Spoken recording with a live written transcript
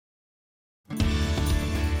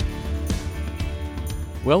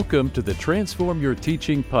Welcome to the Transform Your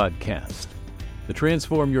Teaching podcast. The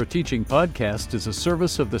Transform Your Teaching podcast is a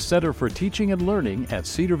service of the Center for Teaching and Learning at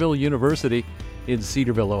Cedarville University in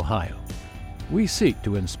Cedarville, Ohio. We seek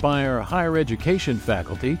to inspire higher education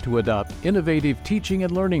faculty to adopt innovative teaching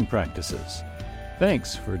and learning practices.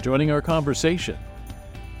 Thanks for joining our conversation.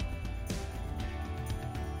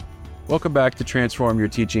 Welcome back to Transform Your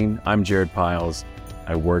Teaching. I'm Jared Piles.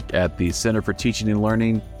 I work at the Center for Teaching and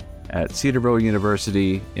Learning at Cedarville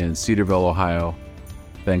University in Cedarville, Ohio.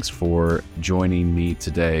 Thanks for joining me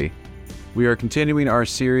today. We are continuing our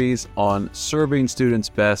series on serving students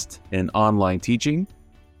best in online teaching.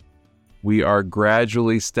 We are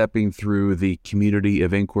gradually stepping through the community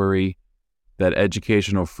of inquiry, that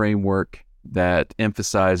educational framework that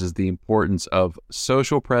emphasizes the importance of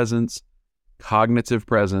social presence, cognitive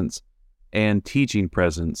presence, and teaching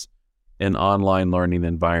presence in online learning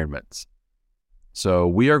environments. So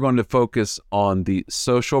we are going to focus on the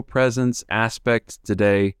social presence aspect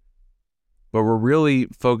today, but we're really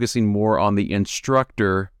focusing more on the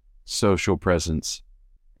instructor social presence.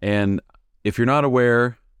 And if you're not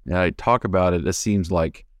aware, I talk about it, it seems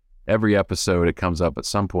like every episode it comes up at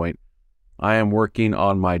some point. I am working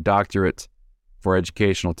on my doctorate for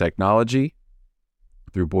educational technology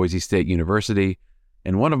through Boise State University.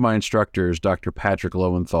 And one of my instructors, Dr. Patrick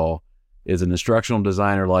Lowenthal, is an instructional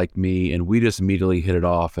designer like me, and we just immediately hit it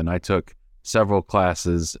off. And I took several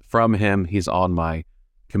classes from him. He's on my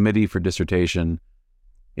committee for dissertation.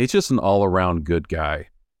 He's just an all-around good guy.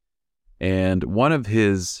 And one of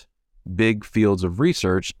his big fields of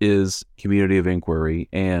research is community of inquiry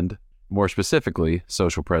and, more specifically,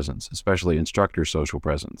 social presence, especially instructor social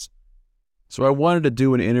presence. So I wanted to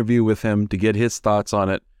do an interview with him to get his thoughts on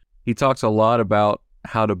it. He talks a lot about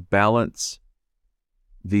how to balance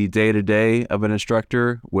the day-to-day of an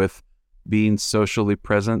instructor with being socially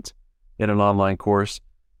present in an online course,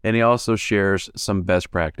 and he also shares some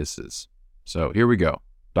best practices. So here we go.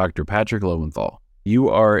 Dr. Patrick Lowenthal, you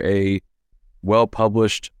are a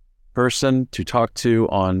well-published person to talk to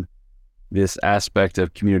on this aspect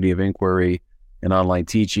of community of inquiry and online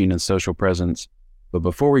teaching and social presence. But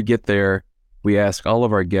before we get there, we ask all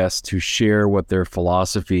of our guests to share what their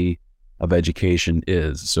philosophy of education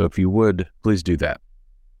is. So if you would, please do that.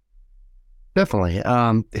 Definitely.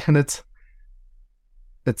 And it's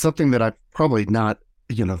something that I've probably not,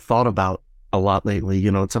 thought about a lot lately.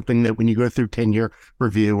 It's something that when you go through tenure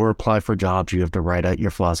review or apply for jobs, you have to write out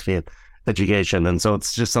your philosophy of education. And so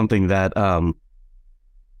it's just something that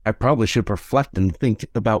I probably should reflect and think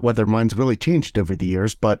about whether mine's really changed over the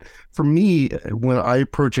years. But for me, when I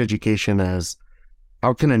approach education as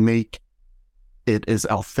how can I make it as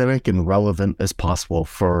authentic and relevant as possible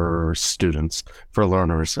for students, for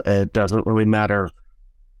learners. It doesn't really matter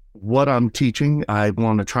what I'm teaching. I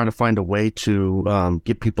want to try to find a way to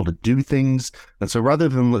get people to do things. And so rather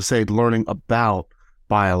than, let's say, learning about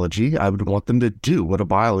biology, I would want them to do what a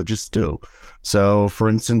biologist do. So, for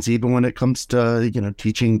instance, even when it comes to,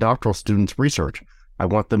 teaching doctoral students research, I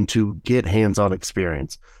want them to get hands-on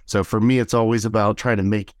experience. So for me, it's always about trying to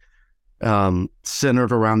make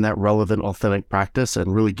centered around that relevant, authentic practice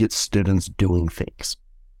and really get students doing things.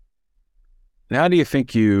 How do you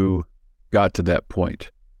think you got to that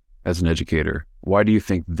point as an educator? Why do you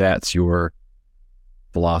think that's your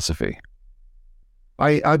philosophy?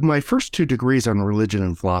 I my first two degrees are in religion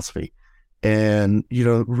and philosophy. And,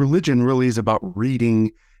 religion really is about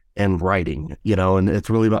reading and writing, and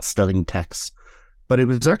it's really about studying texts. But it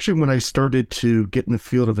was actually when I started to get in the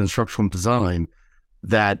field of instructional design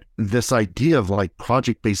that this idea of like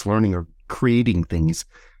project-based learning or creating things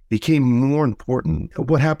became more important.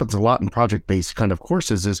 What happens a lot in project-based kind of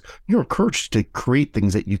courses is you're encouraged to create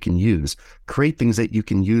things that you can use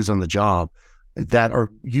on the job that are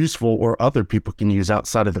useful or other people can use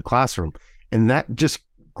outside of the classroom. And that just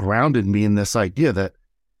grounded me in this idea that,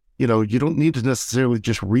 you don't need to necessarily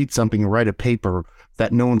just read something and write a paper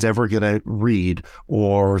that no one's ever going to read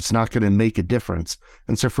or it's not going to make a difference.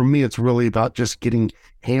 And so for me, it's really about just getting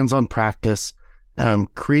hands-on practice,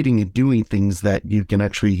 creating and doing things that you can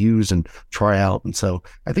actually use and try out. And so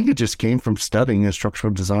I think it just came from studying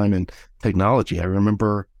instructional design and technology. I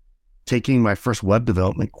remember taking my first web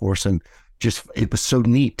development course and it was so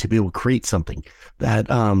neat to be able to create something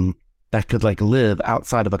that could live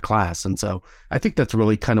outside of a class. And so I think that's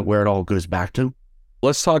really kind of where it all goes back to.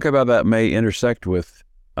 Let's talk about that may intersect with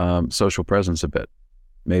social presence a bit.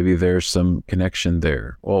 Maybe there's some connection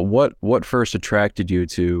there. Well, what first attracted you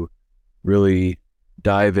to really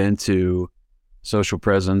dive into social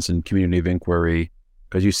presence and community of inquiry?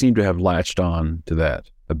 Because you seem to have latched on to that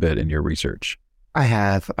a bit in your research. I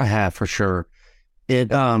have for sure.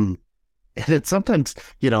 It And it's sometimes,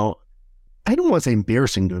 I don't want to say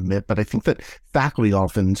embarrassing to admit, but I think that faculty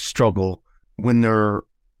often struggle when they're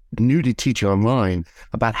new to teaching online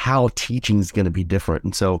about how teaching is going to be different.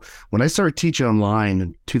 And so when I started teaching online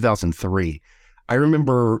in 2003, I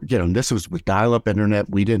remember, this was with dial-up internet.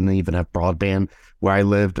 We didn't even have broadband where I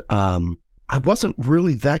lived. I wasn't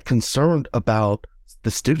really that concerned about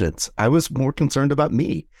the students. I was more concerned about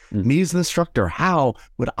me as an instructor. How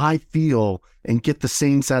would I feel and get the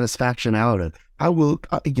same satisfaction out of it? How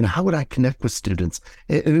would I connect with students?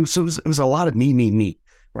 And it was a lot of me,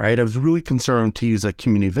 right? I was really concerned, to use a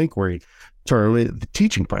community of inquiry term, the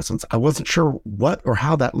teaching presence. I wasn't sure what or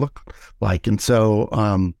how that looked like. And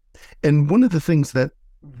so, and one of the things that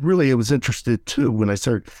really I was interested too when I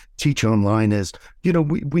started teaching online is,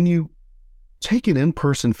 when you take an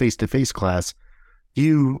in-person face-to-face class,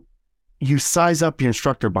 you size up your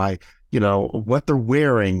instructor by, what they're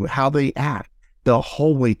wearing, how they act, the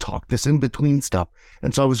hallway talk, this in-between stuff.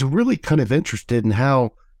 And so I was really kind of interested in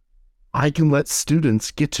how I can let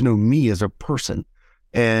students get to know me as a person.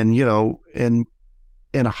 And, in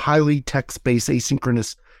a highly text-based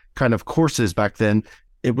asynchronous kind of courses back then,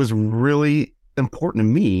 it was really important to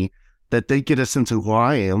me that they get a sense of who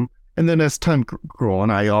I am. And then as time grew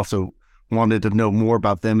on, I also wanted to know more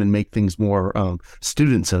about them and make things more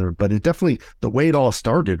student-centered. But it definitely, the way it all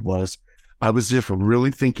started was I was just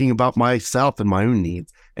really thinking about myself and my own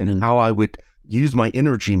needs and how I would use my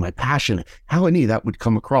energy, my passion, how any of that would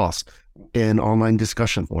come across in online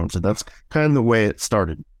discussion forums. And that's kind of the way it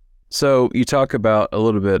started. So you talk about a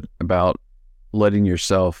little bit about letting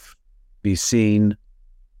yourself be seen,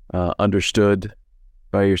 understood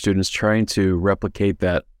by your students, trying to replicate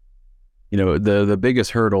that. The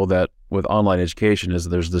biggest hurdle that with online education is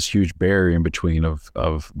there's this huge barrier in between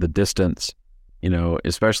of the distance,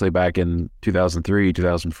 especially back in 2003,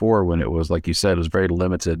 2004, when it was, like you said, it was very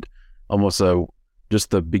limited, almost just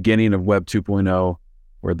the beginning of Web 2.0,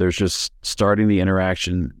 where there's just starting the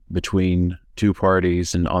interaction between two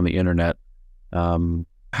parties and on the internet.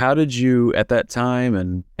 How did you, at that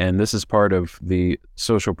time, and this is part of the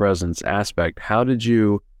social presence aspect, how did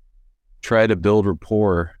you try to build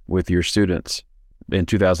rapport with your students in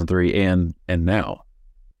 2003 and now?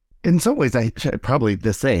 In some ways, I probably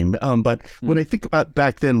the same. But when I think about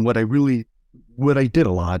back then, what I did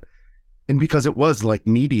a lot, and because it was like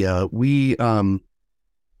media, I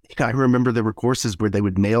remember there were courses where they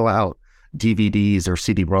would mail out DVDs or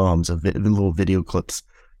CD-ROMs of little video clips,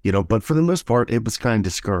 but for the most part, it was kind of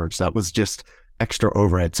discouraged. That was just extra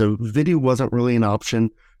overhead. So video wasn't really an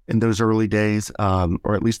option in those early days,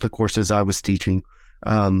 or at least the courses I was teaching.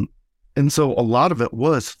 And so a lot of it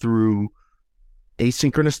was through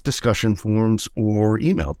asynchronous discussion forums or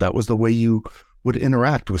email. That was the way you would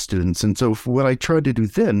interact with students. And so what I tried to do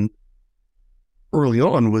then early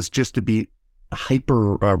on was just to be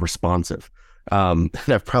hyper responsive. And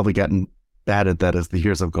I've probably gotten bad at that as the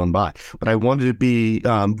years have gone by, but I wanted to be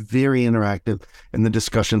very interactive in the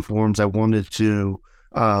discussion forums. I wanted to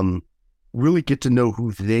really get to know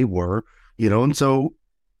who they were, and so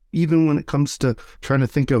even when it comes to trying to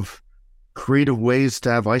think of creative ways to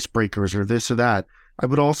have icebreakers or this or that, I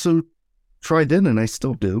would also try then, and I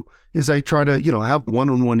still do, is I try to, have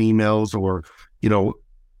one-on-one emails or,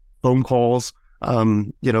 phone calls,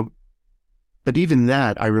 but even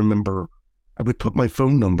that, I remember I would put my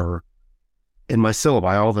phone number in my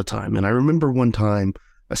syllabi all the time. And I remember one time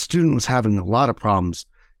a student was having a lot of problems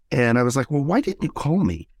and I was like, well, why didn't you call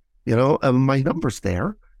me? My number's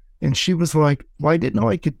there. And she was like, well, I didn't know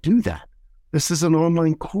I could do that. This is an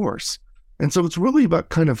online course. And so it's really about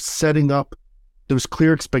kind of setting up those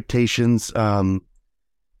clear expectations,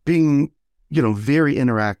 being, very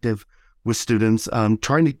interactive with students,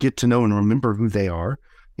 trying to get to know and remember who they are.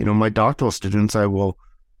 My doctoral students, I will,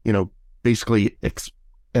 basically,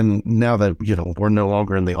 and now that, we're no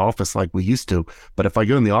longer in the office like we used to, but if I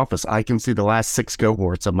go in the office, I can see the last 6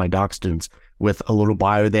 cohorts of my doc students with a little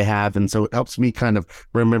bio they have. And so it helps me kind of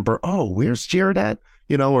remember, oh, where's Jared at?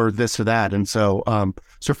 Or this or that. And so,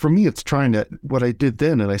 so for me, it's trying to, what I did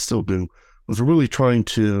then, and I still do, was really trying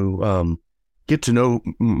to get to know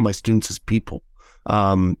my students as people.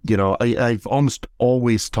 I've almost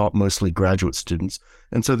always taught mostly graduate students.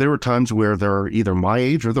 And so there were times where they're either my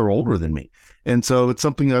age or they're older than me. And so it's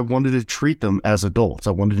something I wanted to treat them as adults.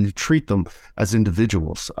 I wanted to treat them as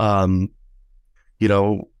individuals.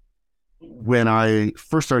 When I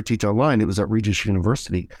first started teaching online, it was at Regis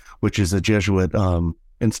University, which is a Jesuit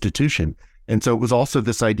institution. And so it was also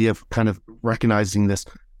this idea of kind of recognizing this,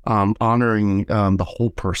 honoring the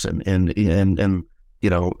whole person and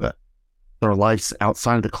their lives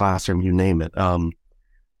outside of the classroom, you name it.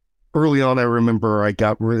 early on, I remember I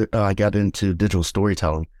got into digital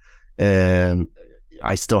storytelling, and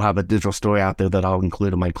I still have a digital story out there that I'll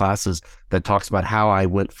include in my classes that talks about how I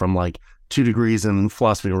went from like 2 degrees in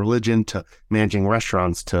philosophy and religion to managing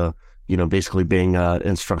restaurants to, basically being an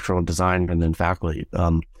instructional designer and then faculty.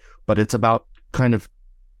 But it's about kind of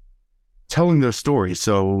telling their stories.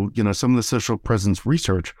 So, some of the social presence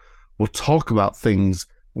research will talk about things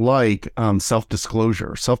like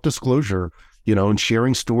self-disclosure. Self-disclosure, and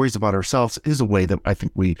sharing stories about ourselves is a way that I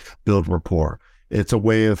think we build rapport. It's a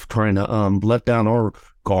way of trying to let down our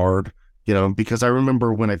guard, because I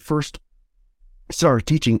remember when I first started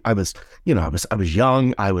teaching, I was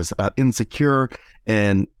young, I was insecure,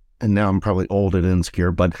 and now I'm probably old and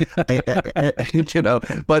insecure, but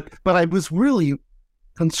but I was really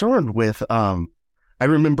concerned with I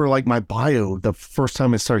remember like my bio the first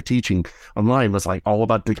time I started teaching online was like all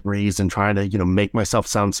about degrees and trying to make myself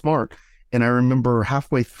sound smart. And I remember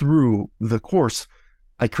halfway through the course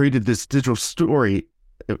I created this digital story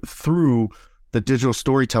through the Digital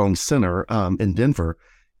Storytelling Center in Denver,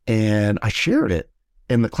 and I shared it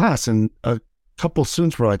in the class, and a couple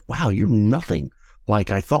students were like, wow, you're nothing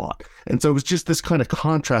like I thought. And so it was just this kind of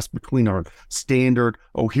contrast between our standard,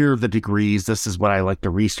 oh, here are the degrees, this is what I like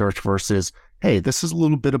to research, versus, hey, this is a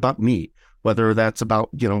little bit about me, whether that's about,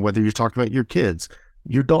 whether you're talking about your kids,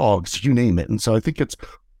 your dogs, you name it. And so I think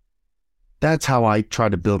that's how I try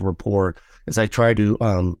to build rapport, is I try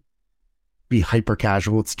to be hyper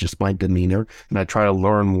casual. It's just my demeanor. And I try to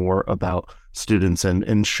learn more about students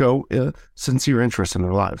and show sincere interest in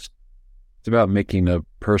their lives. It's about making a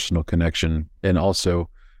personal connection. And also,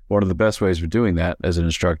 one of the best ways of doing that as an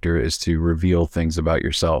instructor is to reveal things about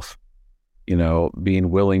yourself. Being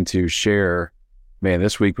willing to share, man,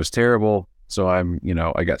 this week was terrible. So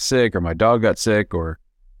I got sick, or my dog got sick, or,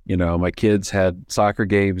 my kids had soccer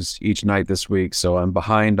games each night this week, so I'm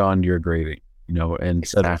behind on your grading, and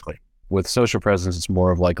exactly. With social presence, it's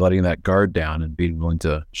more of like letting that guard down and being willing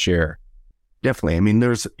to share. Definitely. I mean,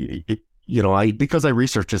 there's, because I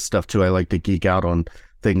research this stuff too, I like to geek out on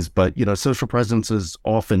things, but, social presence is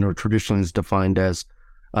often or traditionally is defined as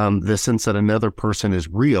the sense that another person is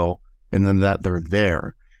real and then that they're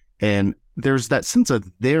there. And there's that sense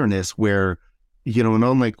of there-ness where, in an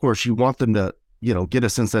online course, you want them to, get a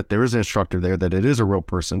sense that there is an instructor there, that it is a real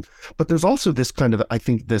person. But there's also this kind of, I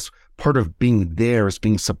think this part of being there is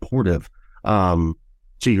being supportive to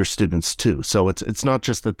your students too. So it's not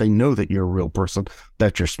just that they know that you're a real person,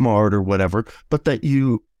 that you're smart or whatever, but that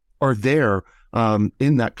you are there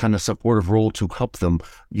in that kind of supportive role to help them,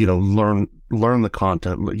 learn the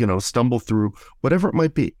content, stumble through whatever it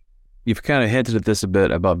might be. You've kind of hinted at this a bit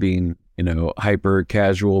about being, hyper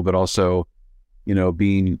casual, but also,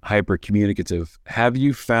 being hyper communicative. Have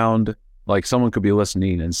you found, like, someone could be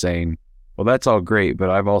listening and saying, well, that's all great, but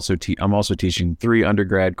I'm also teaching 3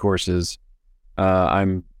 undergrad courses.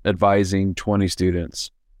 I'm advising 20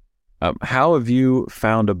 students. How have you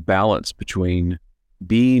found a balance between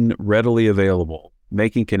being readily available,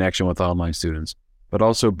 making connection with online students, but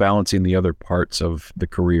also balancing the other parts of the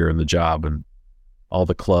career and the job and all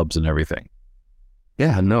the clubs and everything?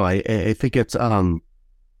 Yeah, no, I think it's,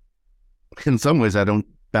 in some ways I don't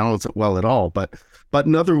balance it well at all, but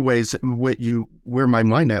in other ways, where my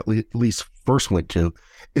mind at least first went to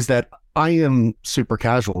is that I am super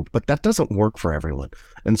casual, but that doesn't work for everyone.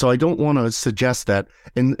 And so I don't want to suggest that,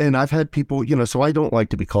 and I've had people, so I don't like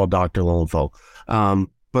to be called Dr. Lowenthal,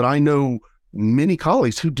 but I know many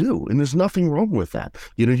colleagues who do, and there's nothing wrong with that.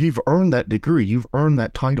 You've earned that degree, you've earned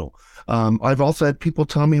that title. I've also had people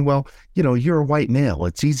tell me, well, you're a white male.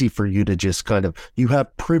 It's easy for you to just you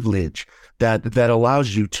have privilege that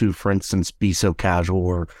allows you to, for instance, be so casual,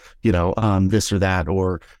 or, this or that,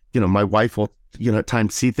 or, my wife will, at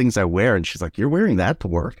times see things I wear and she's like, you're wearing that to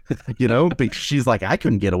work, but she's like, I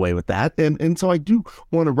couldn't get away with that. And so I do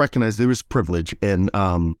want to recognize there is privilege, and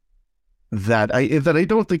that I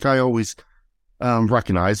don't think I always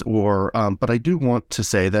recognize, or but I do want to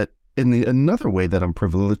say that another way that I'm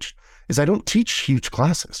privileged is I don't teach huge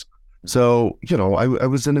classes. So, I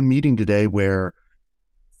was in a meeting today where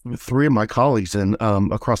 3 of my colleagues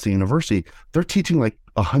across the university, they're teaching like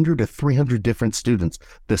 100 to 300 different students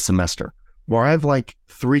this semester, where I have like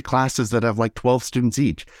 3 classes that have like 12 students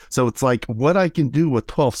each. So it's like what I can do with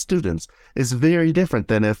 12 students is very different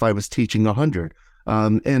than if I was teaching 100.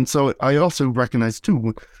 And so I also recognize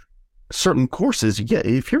too, certain courses,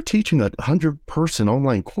 if you're teaching a 100-person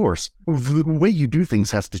online course, the way you do things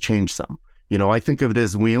has to change some. I think of it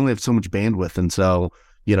as we only have so much bandwidth. And so,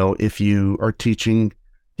 if you are teaching,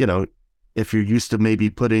 if you're used to maybe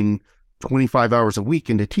putting 25 hours a week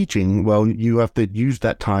into teaching, well, you have to use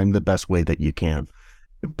that time the best way that you can.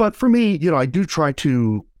 But for me, I do try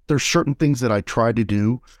to, there's certain things that I try to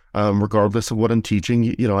do, regardless of what I'm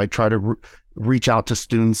teaching. I try to reach out to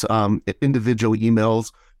students, individual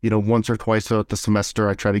emails, once or twice throughout the semester.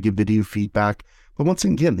 I try to give video feedback. But once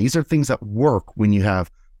again, these are things that work when you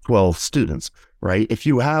have 12 students, right? If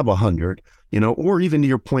you have 100, or even to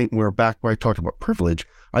your point back where I talked about privilege,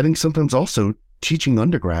 I think sometimes also teaching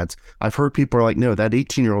undergrads, I've heard people are like, no, that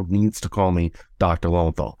 18-year-old needs to call me Dr.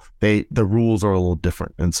 Lowenthal. The rules are a little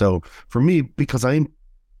different. And so for me, because I'm,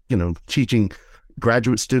 teaching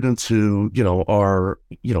graduate students who, are,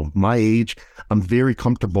 my age, I'm very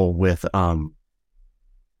comfortable with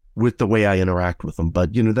the way I interact with them.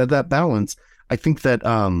 But, that balance, I think that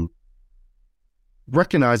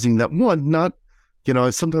recognizing that not,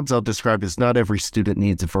 sometimes I'll describe as not every student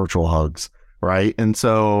needs virtual hugs, right? And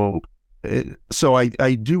so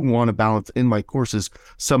I do want to balance in my courses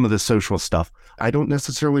some of the social stuff. I don't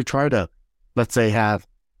necessarily try to, let's say, have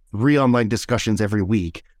 3 online discussions every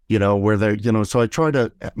week, where they're, so I try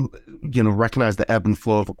to, recognize the ebb and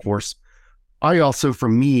flow of a course. I also, for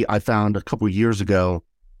me, I found a couple of years ago,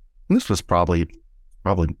 and this was probably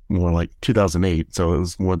more like 2008, so it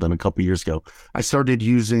was more than a couple of years ago, I started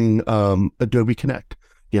using Adobe Connect,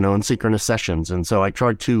 in synchronous sessions. And so I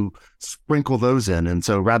tried to sprinkle those in. And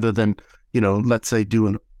so rather than, let's say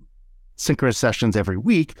doing synchronous sessions every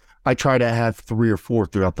week, I try to have 3 or 4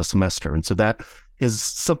 throughout the semester. And so that is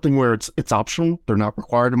something where it's optional. They're not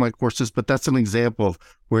required in my courses, but that's an example of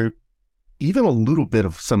where even a little bit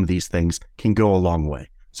of some of these things can go a long way.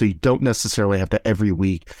 So you don't necessarily have to every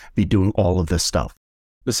week be doing all of this stuff.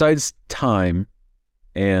 Besides time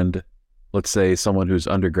and, let's say, someone who's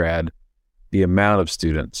undergrad, the amount of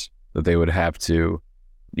students that they would have to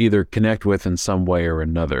either connect with in some way or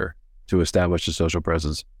another to establish a social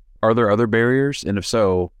presence, are there other barriers? And if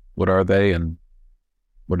so, what are they and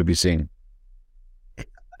what have you seen?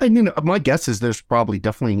 I mean, my guess is there's probably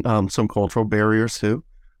definitely some cultural barriers too.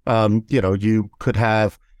 You could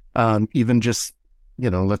have even just,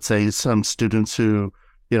 let's say some students who,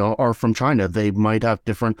 are from China. They might have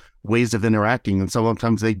different ways of interacting. And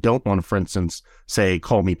sometimes they don't want to, for instance, say,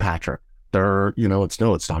 call me Patrick. They're, it's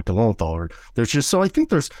Dr. Lowenthal. Or there's just, so I think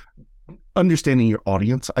there's understanding your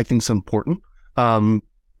audience, I think is important.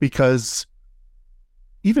 Because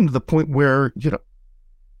even to the point where,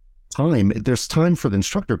 there's time for the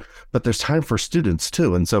instructor, but there's time for students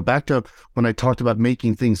too. And so back to when I talked about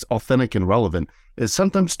making things authentic and relevant, is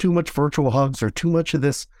sometimes too much virtual hugs or too much of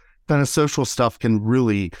this kind of social stuff can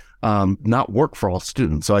really not work for all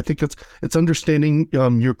students. So I think it's understanding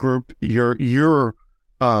your group, your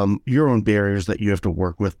own barriers that you have to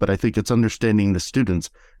work with, but I think it's understanding the students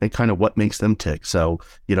and kind of what makes them tick. So,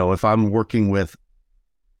 if I'm working with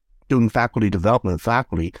doing faculty development,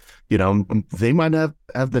 they might have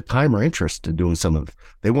the time or interest in doing some of it.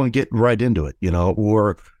 They want to get right into it,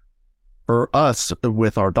 or for us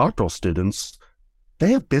with our doctoral students,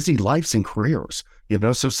 they have busy lives and careers,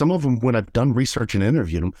 so some of them, when I've done research and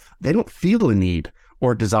interviewed them, they don't feel a need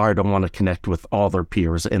or desire to want to connect with all their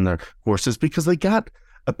peers in their courses because they got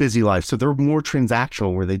a busy life. So they're more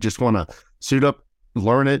transactional where they just want to suit up,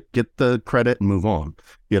 learn it, get the credit and move on,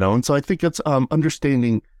 and so I think it's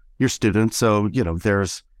understanding your students. So,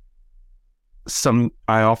 there's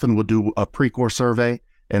I often will do a pre-course survey.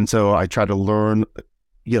 And so I try to learn,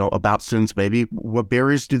 about students, maybe what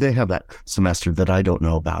barriers do they have that semester that I don't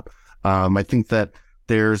know about? I think that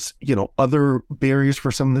there's, other barriers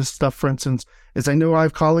for some of this stuff. For instance, is I know I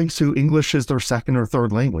have colleagues who English is their second or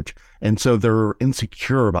third language. And so they're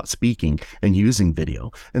insecure about speaking and using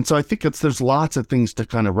video. And so I think there's lots of things to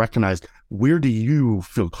kind of recognize, where do you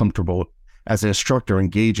feel comfortable as an instructor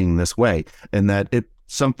engaging in this way? And that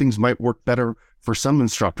some things might work better for some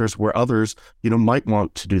instructors where others, might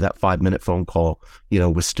want to do that 5-minute phone call,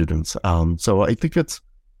 with students. So I think it's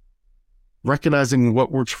recognizing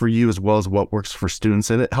what works for you as well as what works for students.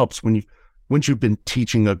 And it helps once you've been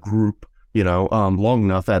teaching a group, long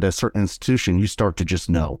enough at a certain institution, you start to just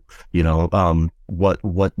know,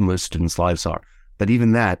 what most students' lives are. But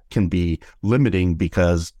even that can be limiting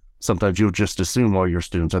because sometimes you'll just assume all your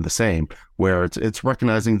students are the same, where it's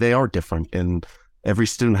recognizing they are different and every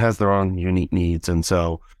student has their own unique needs. And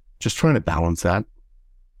so just trying to balance that.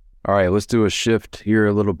 All right, let's do a shift here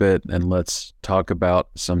a little bit and let's talk about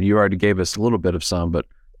you already gave us a little bit of some, but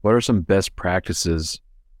what are some best practices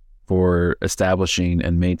for establishing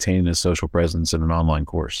and maintaining a social presence in an online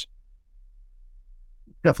course?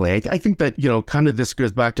 Definitely. I think that, kind of this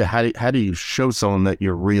goes back to how do you show someone that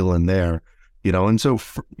you're real in there, and so,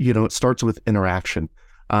 it starts with interaction.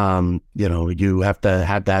 You have to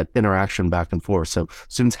have that interaction back and forth. So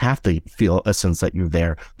students have to feel a sense that you're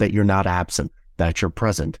there, that you're not absent, that you're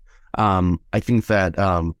present. I think that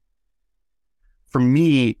for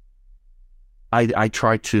me, I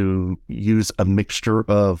try to use a mixture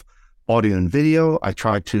of audio and video. I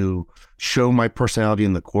try to show my personality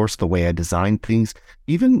in the course, the way I design things.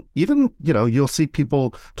 Even you'll see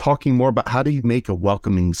people talking more about how do you make a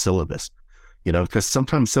welcoming syllabus, because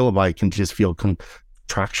sometimes syllabi can just feel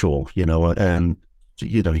contractual, and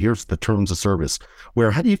here's the terms of service. Where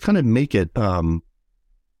how do you kind of make it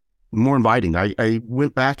more inviting? I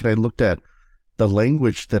went back and I looked at the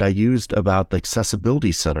language that I used about the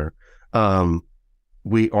Accessibility Center.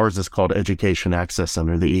 Ours is called Education Access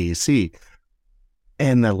Center, the EAC.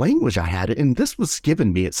 And the language I had, and this was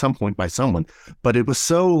given me at some point by someone, but it was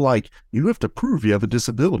so like, you have to prove you have a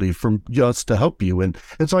disability from just to help you. And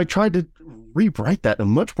so I tried to rewrite that in a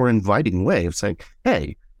much more inviting way of saying,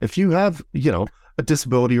 hey, if you have, a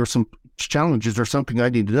disability or some challenges or something I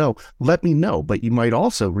need to know, let me know. But you might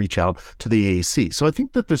also reach out to the AAC. So I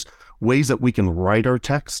think that there's ways that we can write our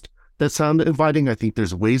text that sound inviting. I think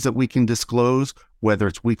there's ways that we can disclose, whether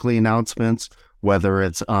it's weekly announcements, whether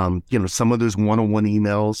it's, some of those one-on-one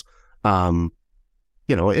emails, and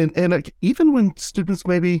even when students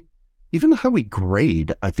maybe, even how we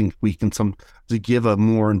grade, I think we can to give a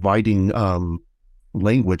more inviting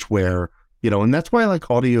language where, and that's why I like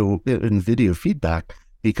audio and video feedback,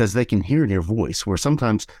 because they can hear in your voice, where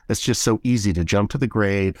sometimes it's just so easy to jump to the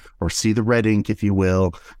grade or see the red ink, if you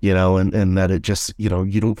will, and that it just, you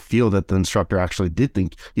don't feel that the instructor actually did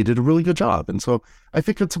think you did a really good job. And so I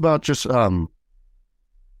think it's about just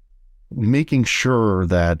making sure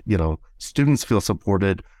that, students feel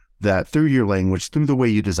supported, that through your language, through the way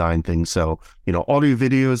you design things. So, audio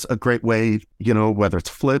video is a great way, whether it's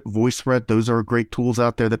Flip, VoiceThread, those are great tools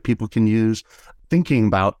out there that people can use. Thinking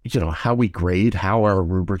about, how we grade, how our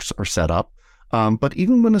rubrics are set up. But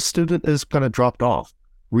even when a student is kind of dropped off,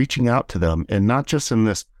 reaching out to them, and not just in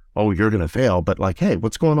this, oh, you're going to fail, but like, hey,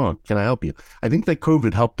 what's going on? Can I help you? I think that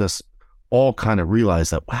COVID helped us all kind of realize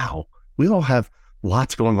that, wow, we all have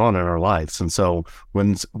lots going on in our lives. And so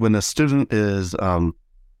when a student is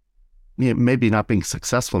maybe not being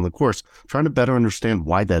successful in the course, trying to better understand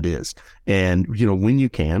why that is. And, when you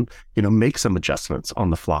can, make some adjustments on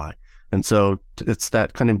the fly. And so it's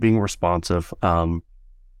that kind of being responsive. I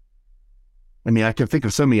can think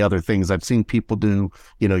of so many other things I've seen people do,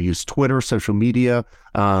 use Twitter, social media.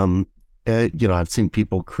 I've seen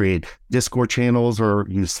people create Discord channels or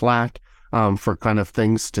use Slack for kind of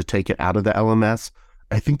things to take it out of the LMS.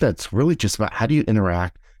 I think that's really just about how do you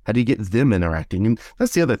interact? How do you get them interacting? And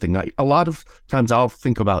that's the other thing. A lot of times I'll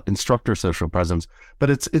think about instructor social presence, but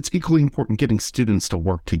it's equally important getting students to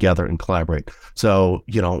work together and collaborate. So,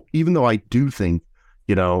 even though I do think,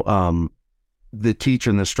 the teacher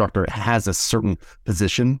and the instructor has a certain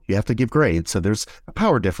position, you have to give grades. So there's a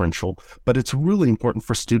power differential, but it's really important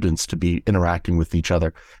for students to be interacting with each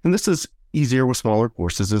other. And this is easier with smaller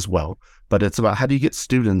courses as well, but it's about how do you get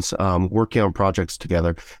students working on projects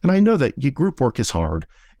together. And I know that your group work is hard.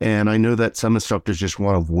 And I know that some instructors just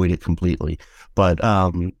want to avoid it completely, but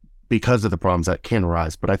because of the problems that can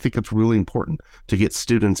arise. But I think it's really important to get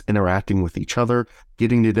students interacting with each other,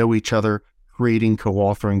 getting to know each other, creating,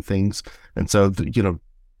 co-authoring things. And so,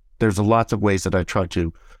 there's lots of ways that I try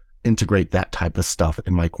to integrate that type of stuff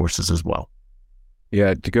in my courses as well.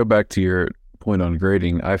 Yeah, to go back to your point on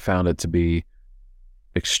grading, I found it to be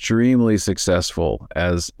extremely successful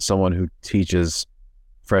as someone who teaches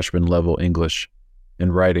freshman level English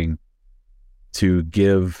and writing to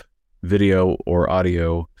give video or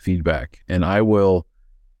audio feedback. And I will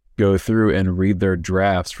go through and read their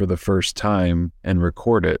drafts for the first time and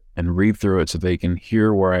record it and read through it so they can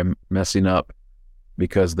hear where I'm messing up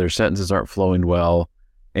because their sentences aren't flowing well.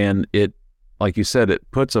 And it, like you said, it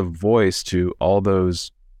puts a voice to all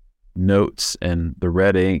those notes and the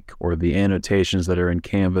red ink or the annotations that are in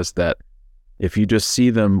Canvas that if you just see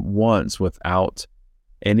them once without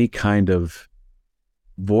any kind of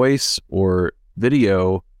voice or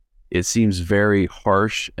video, it seems very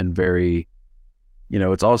harsh and very,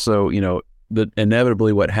 it's also,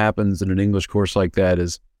 inevitably what happens in an English course like that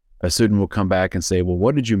is a student will come back and say, well,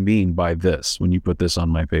 what did you mean by this when you put this on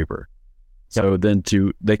my paper? Yep. So then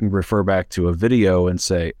they can refer back to a video and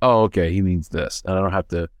say, oh, okay, he means this. And I don't have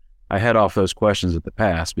to, I head off those questions at the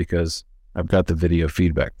pass because I've got the video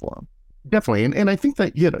feedback for them. Definitely. And I think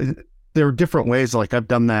that, there are different ways, like I've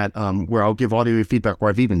done that where I'll give audio feedback, where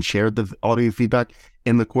I've even shared the audio feedback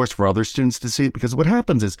in the course for other students to see. Because what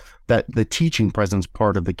happens is that the teaching presence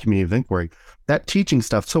part of the community of inquiry, that teaching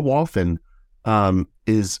stuff so often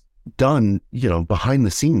is done, behind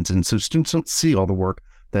the scenes. And so students don't see all the work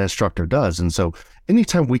the instructor does. And so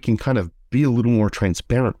anytime we can kind of be a little more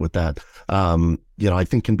transparent with that, I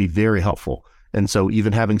think can be very helpful. And so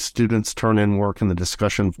even having students turn in work in the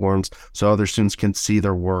discussion forums so other students can see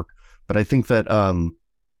their work. But I think that,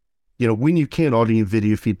 when you can audio and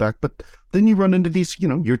video feedback, but then you run into these,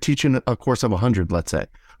 you're teaching a course of 100, let's say.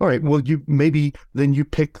 All right, well, then you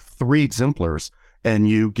pick 3 exemplars and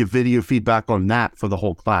you give video feedback on that for the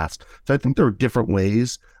whole class. So I think there are different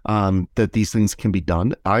ways that these things can be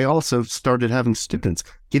done. I also started having students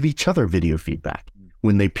give each other video feedback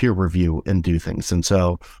when they peer review and do things. And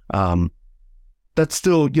so that's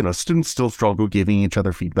still, students still struggle giving each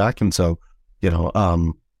other feedback. And so,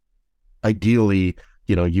 ideally,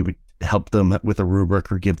 you would help them with a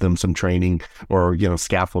rubric or give them some training or,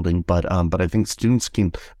 scaffolding. But I think students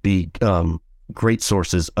can be great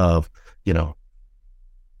sources of,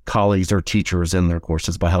 colleagues or teachers in their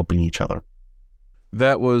courses by helping each other.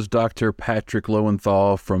 That was Dr. Patrick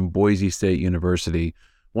Lowenthal from Boise State University,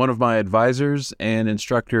 one of my advisors and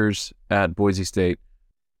instructors at Boise State.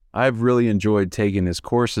 I've really enjoyed taking his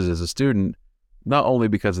courses as a student, not only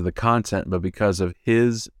because of the content, but because of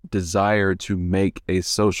his desire to make a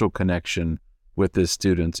social connection with his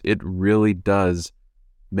students. It really does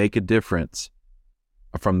make a difference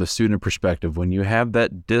from the student perspective when you have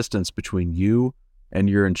that distance between you and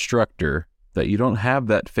your instructor, that you don't have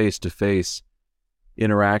that face-to-face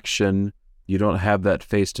interaction, you don't have that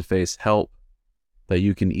face-to-face help that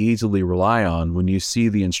you can easily rely on when you see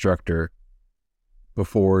the instructor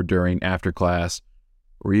before, during, after class,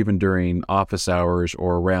 or even during office hours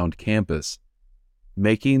or around campus.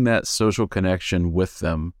 Making that social connection with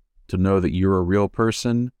them to know that you're a real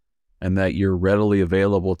person and that you're readily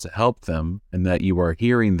available to help them and that you are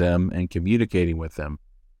hearing them and communicating with them,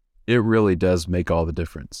 it really does make all the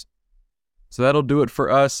difference. So that'll do it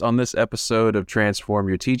for us on this episode of Transform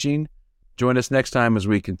Your Teaching. Join us next time as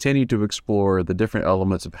we continue to explore the different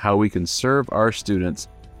elements of how we can serve our students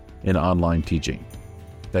in online teaching.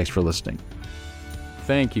 Thanks for listening.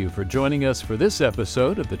 Thank you for joining us for this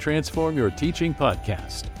episode of the Transform Your Teaching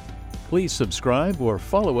podcast. Please subscribe or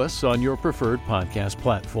follow us on your preferred podcast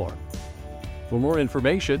platform. For more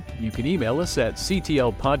information, you can email us at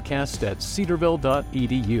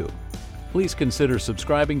ctlpodcast@cedarville.edu. Please consider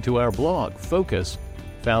subscribing to our blog, Focus,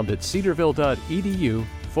 found at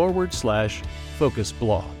cedarville.edu/Focus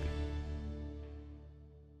blog.